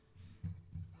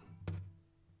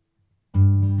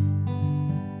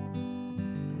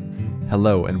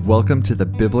Hello, and welcome to the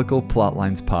Biblical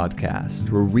Plotlines Podcast,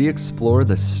 where we explore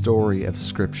the story of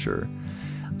Scripture.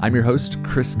 I'm your host,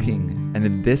 Chris King, and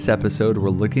in this episode, we're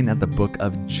looking at the book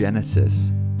of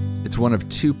Genesis. It's one of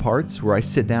two parts where I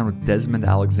sit down with Desmond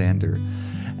Alexander,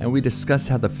 and we discuss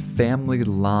how the family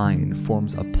line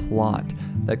forms a plot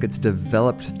that gets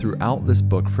developed throughout this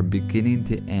book from beginning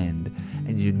to end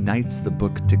and unites the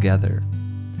book together.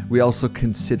 We also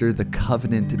consider the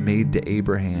covenant made to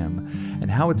Abraham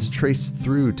and how it's traced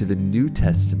through to the New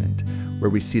Testament, where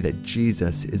we see that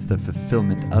Jesus is the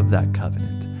fulfillment of that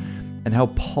covenant, and how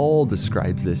Paul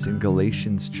describes this in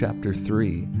Galatians chapter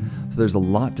 3. So there's a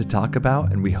lot to talk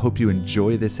about, and we hope you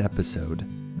enjoy this episode.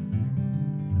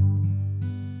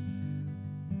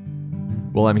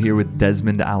 Well, I'm here with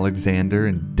Desmond Alexander,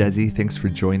 and Desi, thanks for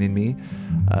joining me.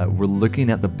 We're looking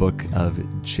at the book of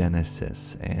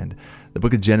Genesis, and the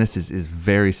book of Genesis is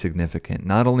very significant,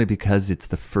 not only because it's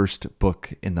the first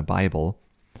book in the Bible,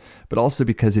 but also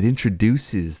because it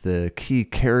introduces the key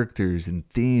characters and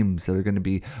themes that are going to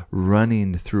be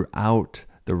running throughout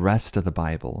the rest of the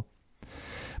Bible.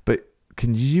 But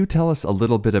can you tell us a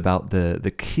little bit about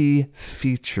the key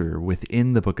feature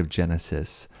within the book of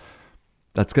Genesis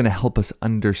that's going to help us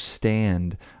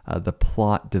understand the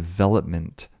plot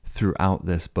development throughout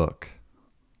this book?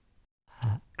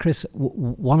 Chris,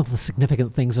 one of the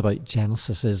significant things about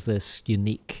Genesis is this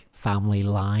unique family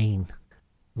line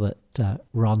that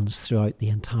runs throughout the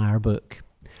entire book.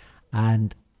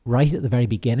 And right at the very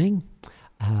beginning,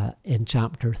 in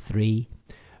chapter 3,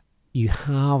 you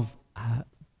have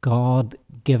God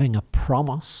giving a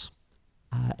promise.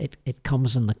 It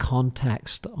comes in the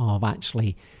context of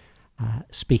actually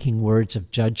speaking words of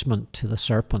judgment to the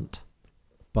serpent.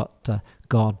 But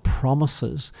God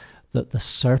promises that the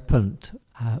serpent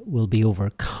will be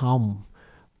overcome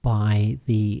by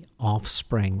the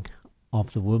offspring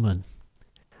of the woman.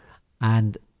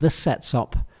 And this sets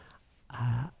up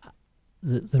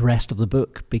the rest of the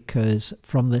book, because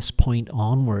from this point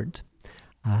onward,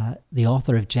 the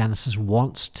author of Genesis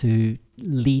wants to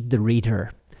lead the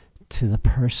reader to the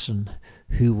person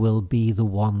who will be the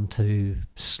one to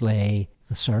slay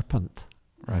the serpent.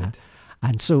 Right.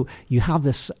 And so you have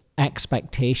this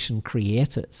expectation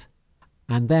created.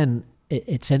 And then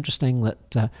it's interesting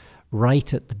that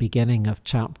right at the beginning of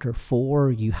chapter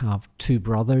 4, you have two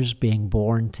brothers being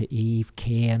born to Eve,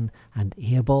 Cain and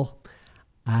Abel.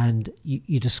 And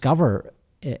you discover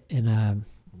in a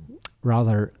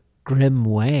rather grim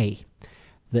way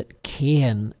that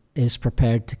Cain is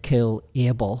prepared to kill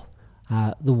Abel,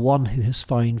 the one who has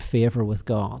found favor with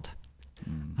God.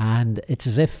 And it's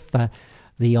as if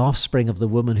the offspring of the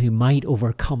woman who might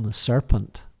overcome the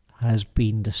serpent has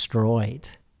been destroyed.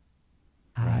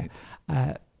 Right.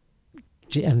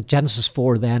 And Genesis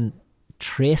 4 then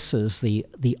traces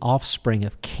the offspring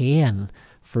of Cain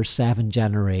for 7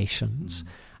 generations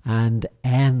and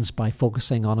ends by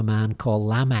focusing on a man called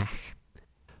Lamech,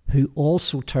 who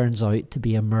also turns out to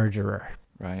be a murderer.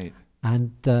 Right.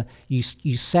 And you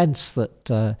sense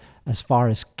that as far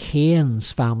as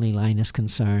Cain's family line is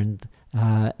concerned,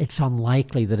 it's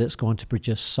unlikely that it's going to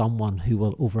produce someone who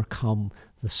will overcome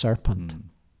the serpent.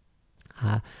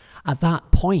 At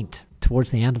that point,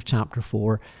 towards the end of chapter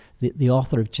 4, the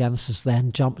author of Genesis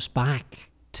then jumps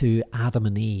back to Adam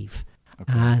and Eve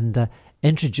and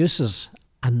introduces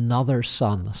another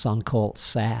son, a son called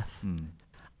Seth.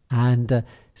 And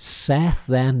Seth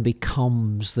then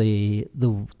becomes the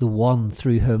one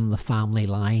through whom the family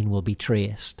line will be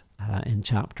traced in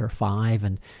chapter 5.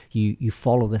 And you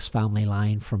follow this family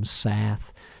line from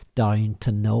Seth down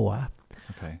to Noah.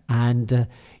 Okay. And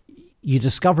you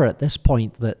discover at this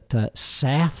point that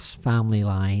Seth's family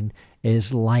line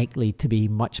is likely to be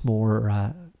much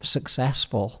more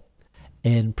successful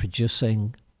in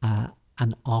producing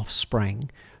an offspring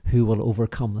who will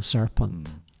overcome the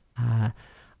serpent.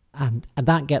 And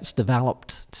that gets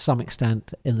developed to some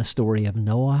extent in the story of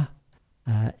Noah,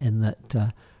 in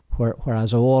that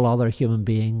whereas all other human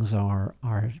beings are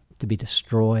to be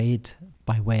destroyed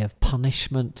by way of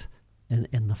punishment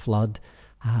in the flood,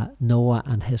 Noah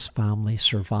and his family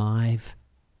survive.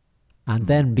 And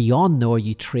then beyond Noah,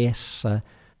 you trace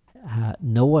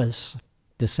Noah's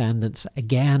descendants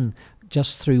again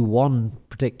just through one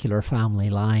particular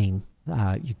family line.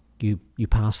 You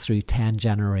pass through 10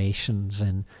 generations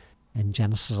in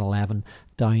Genesis 11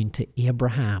 down to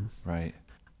Abraham. Right.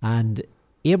 And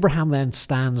Abraham then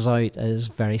stands out as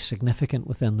very significant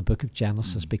within the book of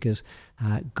Genesis because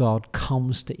God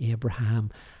comes to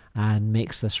Abraham and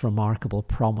makes this remarkable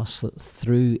promise that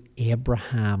through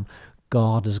Abraham,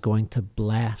 God is going to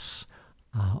bless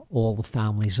all the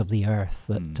families of the earth.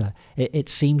 That it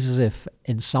seems as if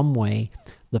in some way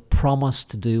the promise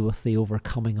to do with the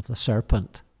overcoming of the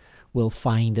serpent will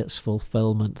find its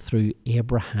fulfillment through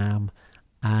Abraham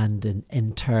and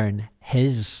in turn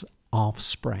his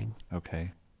offspring.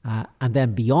 Okay. And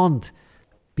then beyond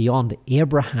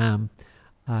Abraham,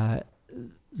 the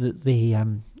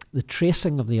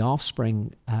tracing of the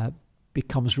offspring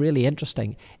becomes really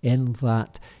interesting in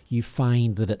that you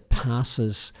find that it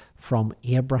passes from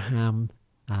Abraham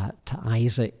to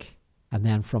Isaac, and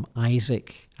then from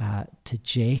Isaac to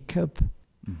Jacob,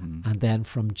 and then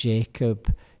from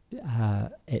Jacob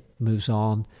it moves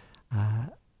on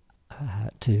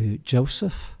to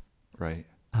Joseph. Right.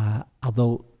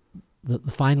 Although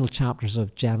the final chapters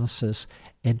of Genesis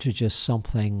introduce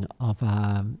something of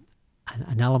an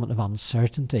element of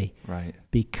uncertainty, right?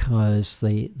 Because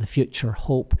the future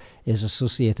hope is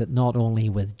associated not only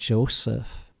with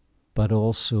Joseph, but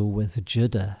also with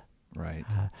Judah. Right.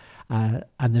 And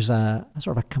there's a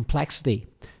sort of a complexity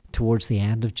towards the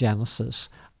end of Genesis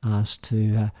as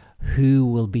to who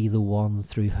will be the one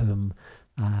through whom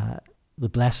the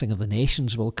blessing of the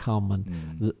nations will come,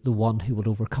 and the one who will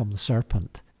overcome the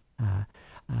serpent.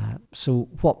 So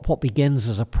what begins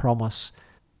as a promise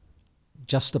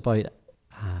just about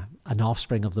an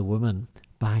offspring of the woman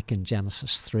back in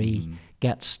Genesis 3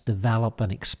 gets developed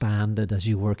and expanded as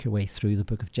you work your way through the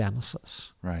book of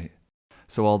Genesis. Right.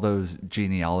 So all those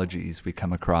genealogies we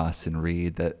come across and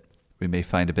read that we may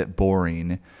find a bit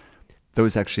boring,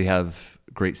 those actually have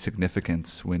great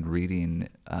significance when reading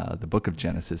the book of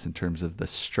Genesis in terms of the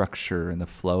structure and the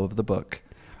flow of the book.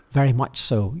 Very much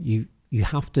so. You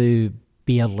have to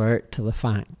be alert to the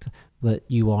fact that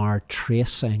you are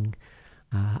tracing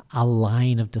a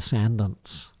line of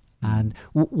descendants. And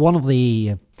one of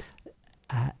the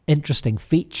interesting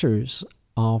features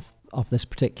of this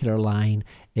particular line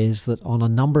is that on a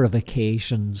number of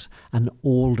occasions, an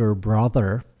older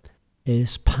brother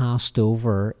is passed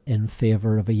over in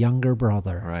favor of a younger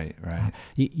brother. Right, right.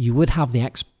 You would have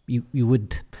you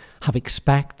would have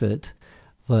expected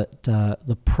that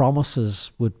the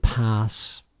promises would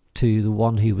pass to the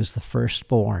one who was the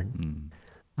firstborn.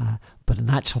 But in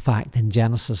actual fact, in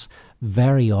Genesis,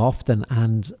 very often,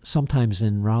 and sometimes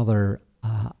in rather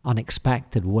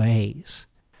unexpected ways,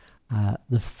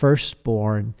 the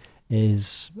firstborn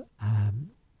does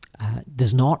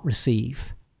not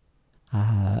receive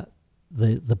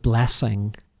the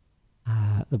blessing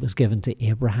that was given to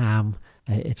Abraham.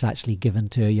 It's actually given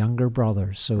to a younger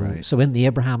brother. So in the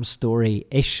Abraham story,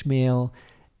 Ishmael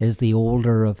is the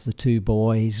older of the two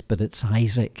boys, but it's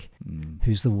Isaac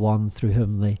who's the one through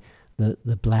whom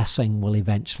the blessing will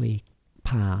eventually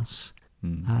pass.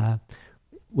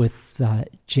 With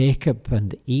Jacob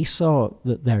and Esau,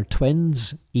 they're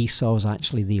twins. Esau is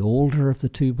actually the older of the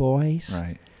two boys.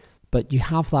 Right. But you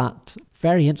have that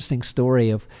very interesting story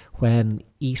of when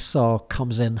Esau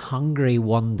comes in hungry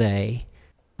one day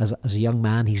as a young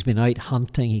man. He's been out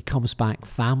hunting. He comes back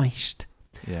famished.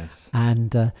 Yes.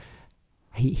 And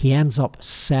he ends up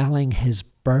selling his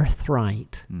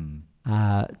birthright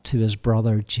to his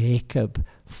brother Jacob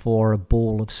for a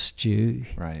bowl of stew.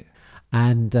 Right.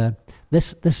 And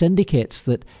this indicates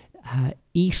that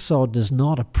Esau does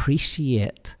not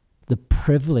appreciate the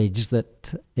privilege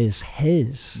that is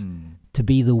his to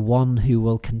be the one who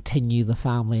will continue the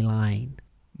family line.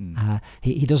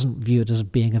 He doesn't view it as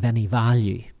being of any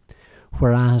value,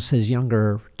 whereas his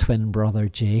younger twin brother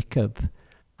Jacob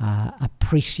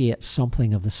appreciates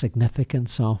something of the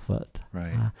significance of it.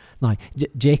 Right. Now,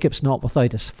 Jacob's not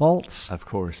without his faults. Of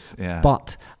course, yeah.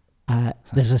 But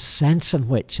there's a sense in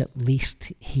which at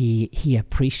least he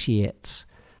appreciates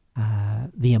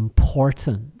the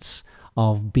importance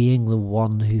of being the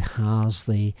one who has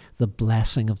the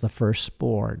blessing of the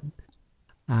firstborn.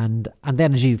 And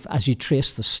then as you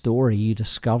trace the story, you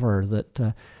discover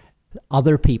that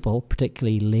other people,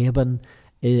 particularly Laban,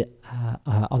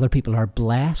 other people are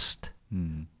blessed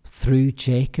through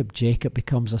Jacob. Jacob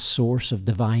becomes a source of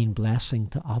divine blessing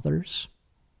to others.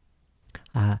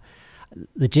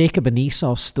 The Jacob and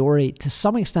Esau story to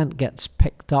some extent gets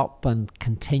picked up and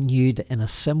continued in a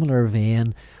similar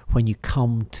vein when you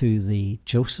come to the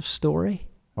Joseph story,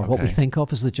 or what we think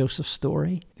of as the Joseph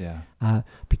story. Yeah.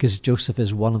 Because Joseph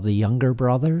is one of the younger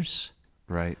brothers.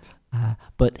 Right.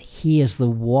 But he is the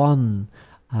one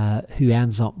who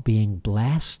ends up being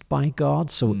blessed by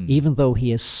God. So even though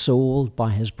he is sold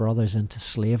by his brothers into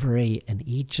slavery in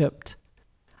Egypt,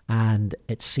 and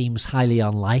it seems highly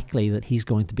unlikely that he's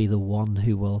going to be the one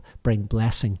who will bring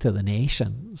blessing to the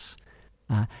nations,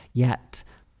 yet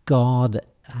God,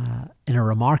 in a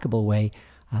remarkable way,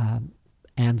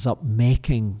 ends up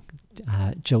making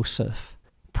Joseph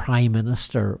prime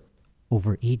minister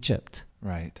over Egypt.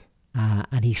 Right.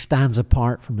 and he stands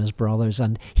apart from his brothers,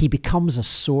 and he becomes a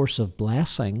source of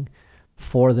blessing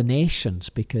for the nations,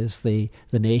 because the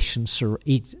nations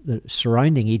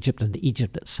surrounding Egypt and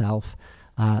Egypt itself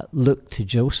looked to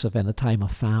Joseph in a time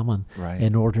of famine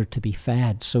in order to be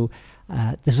fed. So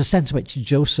there's a sense in which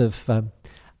Joseph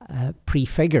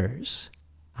prefigures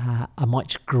a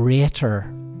much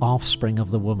greater offspring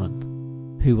of the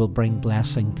woman who will bring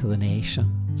blessing to the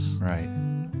nations. Right.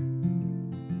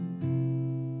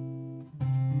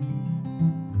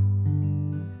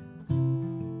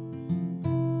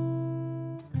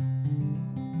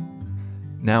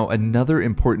 Now, another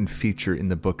important feature in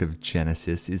the book of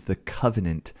Genesis is the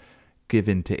covenant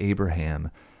given to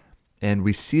Abraham. And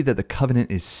we see that the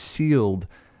covenant is sealed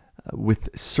with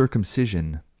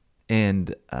circumcision.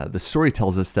 And the story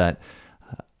tells us that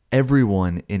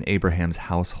everyone in Abraham's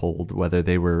household, whether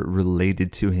they were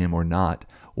related to him or not,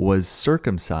 was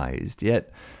circumcised.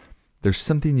 Yet there's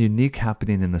something unique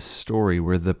happening in the story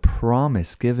where the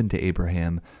promise given to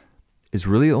Abraham is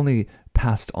really only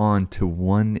passed on to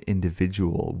one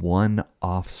individual, one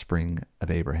offspring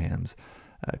of Abraham's.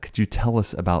 Could you tell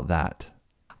us about that?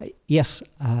 Yes.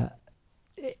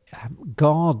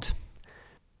 God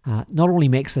not only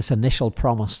makes this initial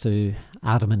promise to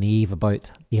Adam and Eve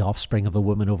about the offspring of a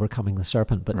woman overcoming the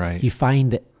serpent, but you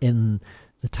find in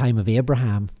the time of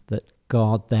Abraham that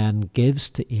God then gives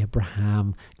to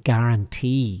Abraham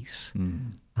guarantees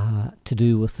to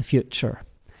do with the future.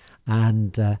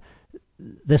 And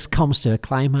this comes to a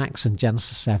climax in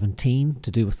Genesis 17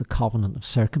 to do with the covenant of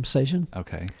circumcision.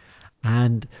 Okay.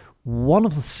 And one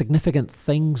of the significant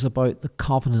things about the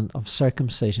covenant of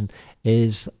circumcision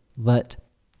is that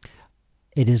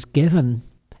it is given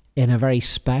in a very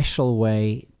special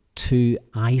way to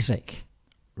Isaac.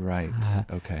 Right.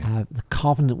 Okay. The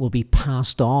covenant will be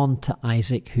passed on to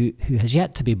Isaac, who has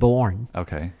yet to be born.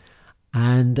 Okay.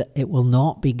 And it will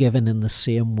not be given in the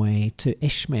same way to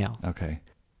Ishmael. Okay.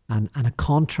 And a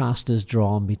contrast is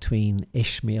drawn between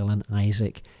Ishmael and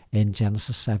Isaac in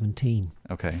Genesis 17.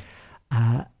 Okay.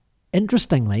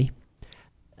 Interestingly,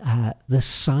 the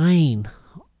sign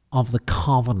of the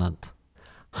covenant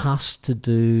has to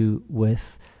do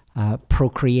with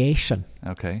procreation.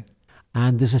 Okay.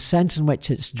 And there's a sense in which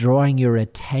it's drawing your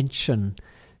attention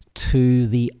to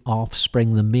the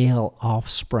offspring, the male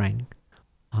offspring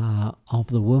of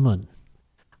the woman.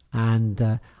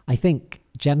 And I think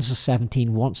Genesis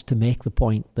 17 wants to make the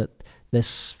point that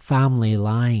this family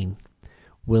line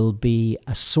will be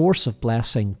a source of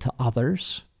blessing to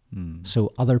others.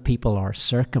 So other people are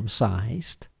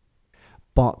circumcised,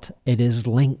 but it is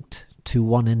linked to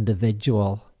one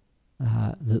individual.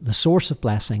 The source of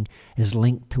blessing is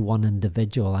linked to one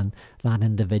individual, and that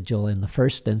individual in the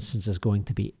first instance is going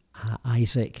to be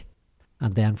Isaac,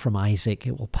 and then from Isaac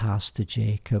it will pass to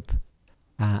Jacob,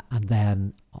 and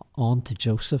then on to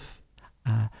Joseph.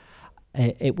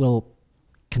 It will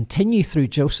continue through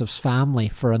Joseph's family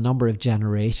for a number of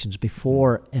generations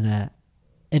before, in an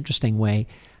interesting way,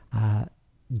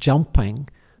 jumping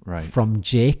from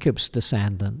Jacob's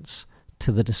descendants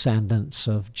to the descendants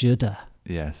of Judah.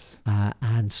 Yes.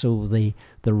 And so the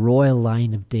royal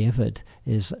line of David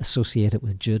is associated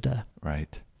with Judah.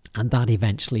 Right. And that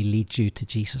eventually leads you to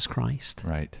Jesus Christ.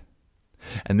 Right.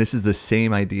 And this is the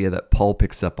same idea that Paul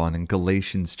picks up on in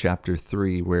Galatians chapter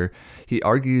 3, where he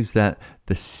argues that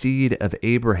the seed of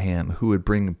Abraham who would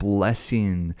bring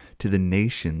blessing to the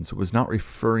nations was not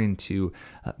referring to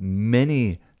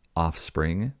many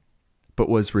offspring, but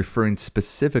was referring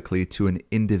specifically to an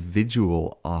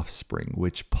individual offspring,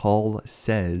 which Paul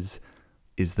says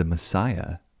is the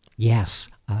Messiah. Yes.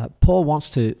 Paul wants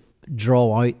to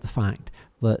draw out the fact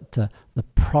that the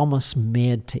promise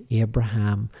made to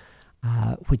Abraham,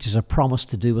 which is a promise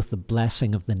to do with the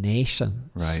blessing of the nations,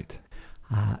 right,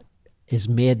 is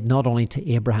made not only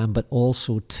to Abraham, but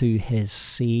also to his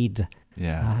seed,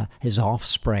 his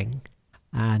offspring.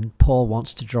 And Paul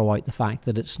wants to draw out the fact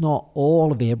that it's not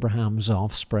all of Abraham's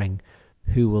offspring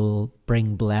who will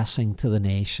bring blessing to the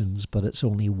nations, but it's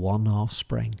only one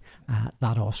offspring.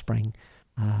 That offspring,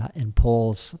 in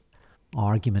Paul's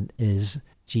argument, is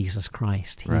Jesus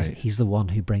Christ. He's the one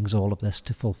who brings all of this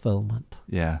to fulfillment.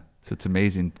 Yeah. So it's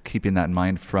amazing keeping that in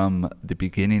mind from the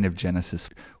beginning of Genesis.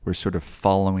 We're sort of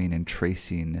following and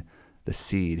tracing the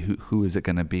seed. Who is it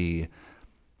going to be?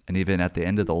 And even at the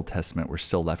end of the Old Testament, we're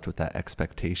still left with that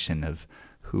expectation of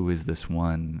who is this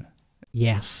one?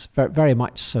 Yes, very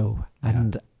much so.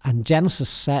 And Genesis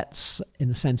sets, in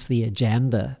a sense, the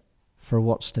agenda for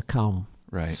what's to come.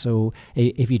 Right. So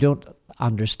if you don't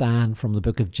understand from the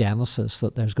book of Genesis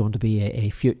that there's going to be a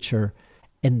future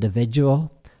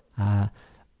individual,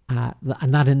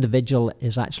 and that individual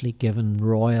is actually given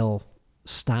royal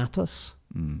status.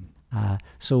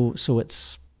 So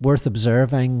it's worth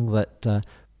observing that,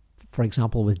 for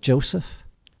example, with Joseph,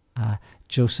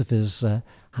 Joseph is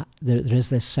there is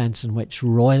this sense in which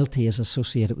royalty is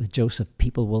associated with Joseph.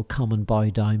 People will come and bow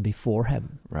down before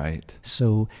him. Right.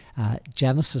 So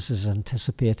Genesis is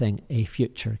anticipating a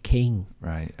future king.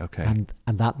 Right. Okay. And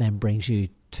that then brings you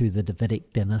to the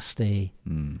Davidic dynasty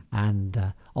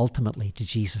and ultimately to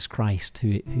Jesus Christ,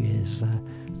 who is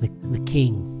the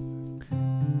king.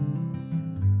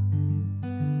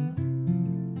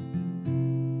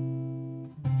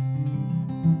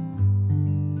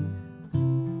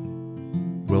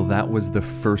 Well, that was the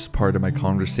first part of my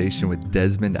conversation with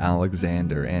Desmond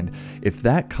Alexander. And if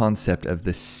that concept of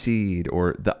the seed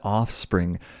or the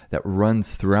offspring that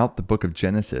runs throughout the book of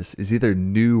Genesis is either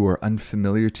new or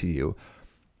unfamiliar to you,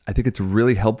 I think it's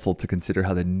really helpful to consider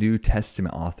how the New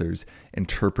Testament authors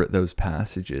interpret those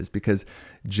passages, because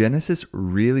Genesis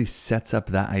really sets up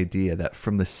that idea that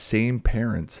from the same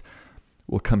parents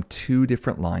will come two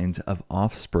different lines of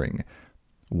offspring.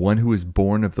 One who is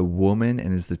born of the woman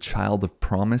and is the child of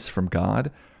promise from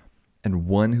God, and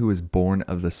one who is born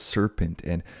of the serpent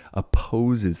and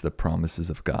opposes the promises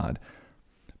of God.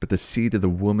 But the seed of the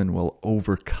woman will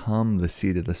overcome the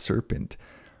seed of the serpent.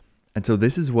 And so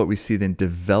this is what we see then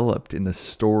developed in the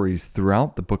stories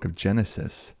throughout the book of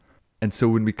Genesis. And so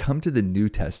when we come to the New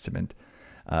Testament,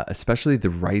 especially the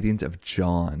writings of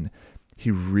John,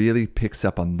 he really picks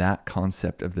up on that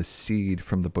concept of the seed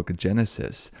from the book of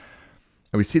Genesis.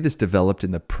 And we see this developed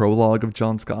in the prologue of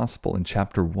John's Gospel in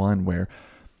chapter 1, where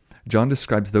John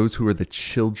describes those who are the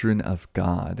children of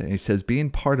God. And he says being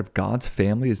part of God's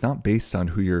family is not based on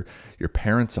who your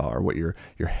parents are, what your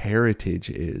heritage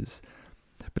is,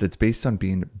 but it's based on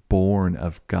being born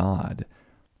of God.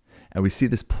 And we see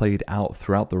this played out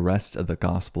throughout the rest of the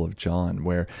Gospel of John,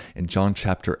 where in John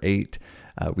chapter 8,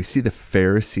 we see the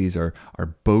Pharisees are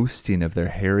boasting of their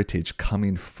heritage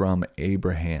coming from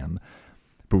Abraham.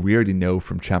 But we already know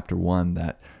from chapter 1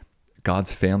 that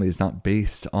God's family is not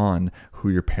based on who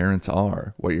your parents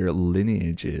are, what your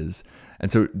lineage is.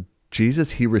 And so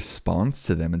Jesus, he responds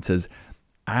to them and says,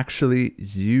 actually,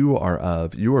 you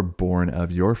are born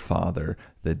of your father,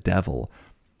 the devil.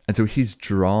 And so he's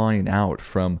drawing out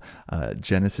from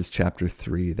Genesis chapter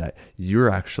 3 that you're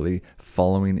actually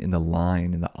following in the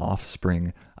line, in the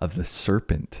offspring of the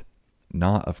serpent,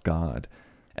 not of God.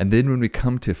 And then when we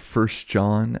come to 1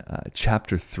 John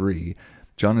chapter 3,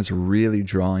 John is really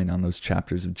drawing on those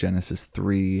chapters of Genesis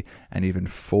 3 and even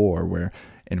 4, where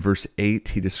in verse 8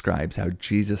 he describes how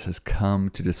Jesus has come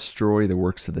to destroy the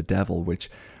works of the devil, which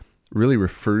really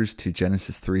refers to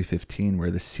Genesis 3:15,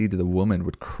 where the seed of the woman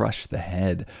would crush the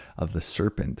head of the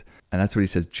serpent. And that's what he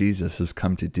says Jesus has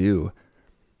come to do.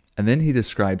 And then he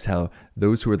describes how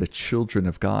those who are the children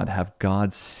of God have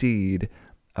God's seed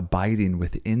abiding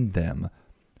within them,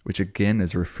 which again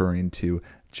is referring to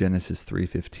Genesis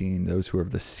 3:15, those who are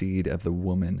of the seed of the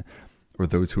woman, or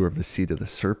those who are of the seed of the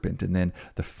serpent. And then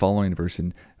the following verse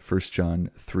in 1 John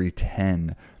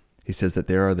 3:10, he says that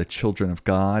there are the children of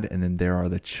God, and then there are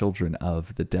the children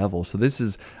of the devil. So this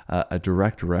is a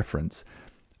direct reference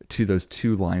to those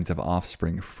two lines of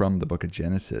offspring from the book of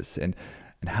Genesis. And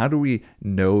how do we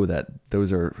know that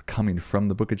those are coming from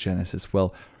the book of Genesis?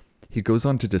 Well, he goes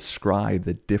on to describe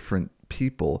the different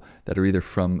people that are either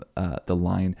from the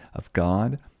line of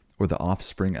God or the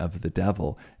offspring of the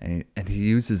devil. And he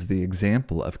uses the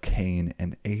example of Cain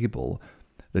and Abel,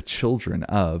 the children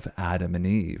of Adam and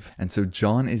Eve. And so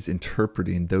John is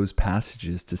interpreting those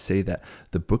passages to say that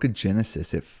the book of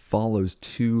Genesis, it follows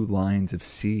two lines of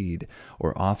seed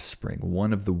or offspring,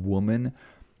 one of the woman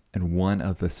and one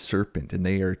of the serpent, and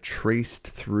they are traced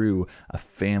through a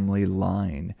family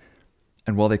line.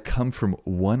 And while they come from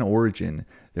one origin,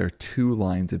 there are two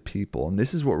lines of people. And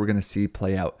this is what we're going to see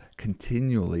play out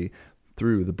continually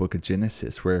through the book of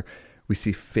Genesis, where we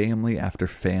see family after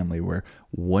family, where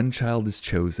one child is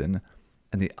chosen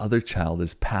and the other child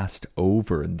is passed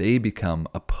over, and they become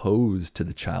opposed to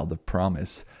the child of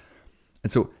promise.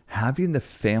 And so having the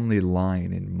family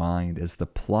line in mind as the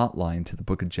plot line to the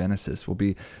book of Genesis will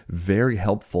be very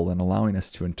helpful in allowing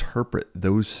us to interpret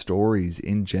those stories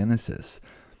in Genesis,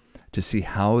 to see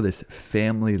how this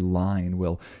family line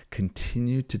will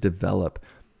continue to develop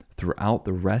throughout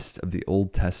the rest of the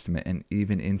Old Testament and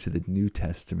even into the New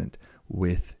Testament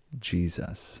with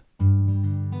Jesus.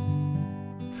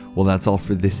 Well, that's all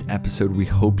for this episode. We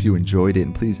hope you enjoyed it,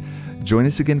 and please join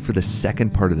us again for the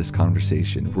second part of this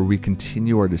conversation, where we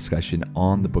continue our discussion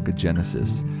on the book of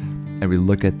Genesis, and we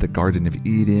look at the Garden of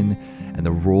Eden and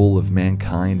the role of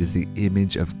mankind as the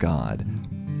image of God,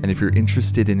 And if you're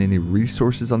interested in any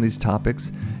resources on these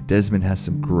topics, Desmond has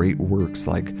some great works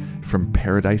like From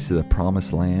Paradise to the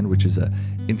Promised Land, which is an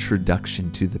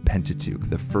introduction to the Pentateuch,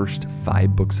 the first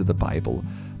 5 books of the Bible,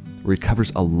 where he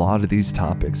covers a lot of these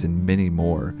topics and many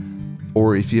more.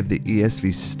 Or if you have the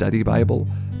ESV Study Bible,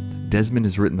 Desmond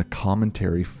has written the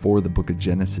commentary for the book of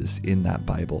Genesis in that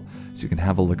Bible, so you can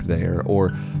have a look there.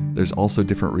 Or there's also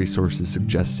different resources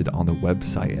suggested on the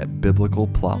website at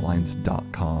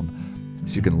biblicalplotlines.com,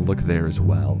 so you can look there as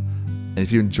well. And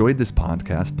if you enjoyed this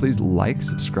podcast, please like,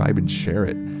 subscribe, and share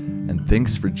it. And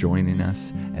thanks for joining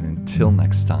us. And until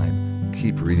next time,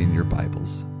 keep reading your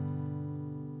Bibles.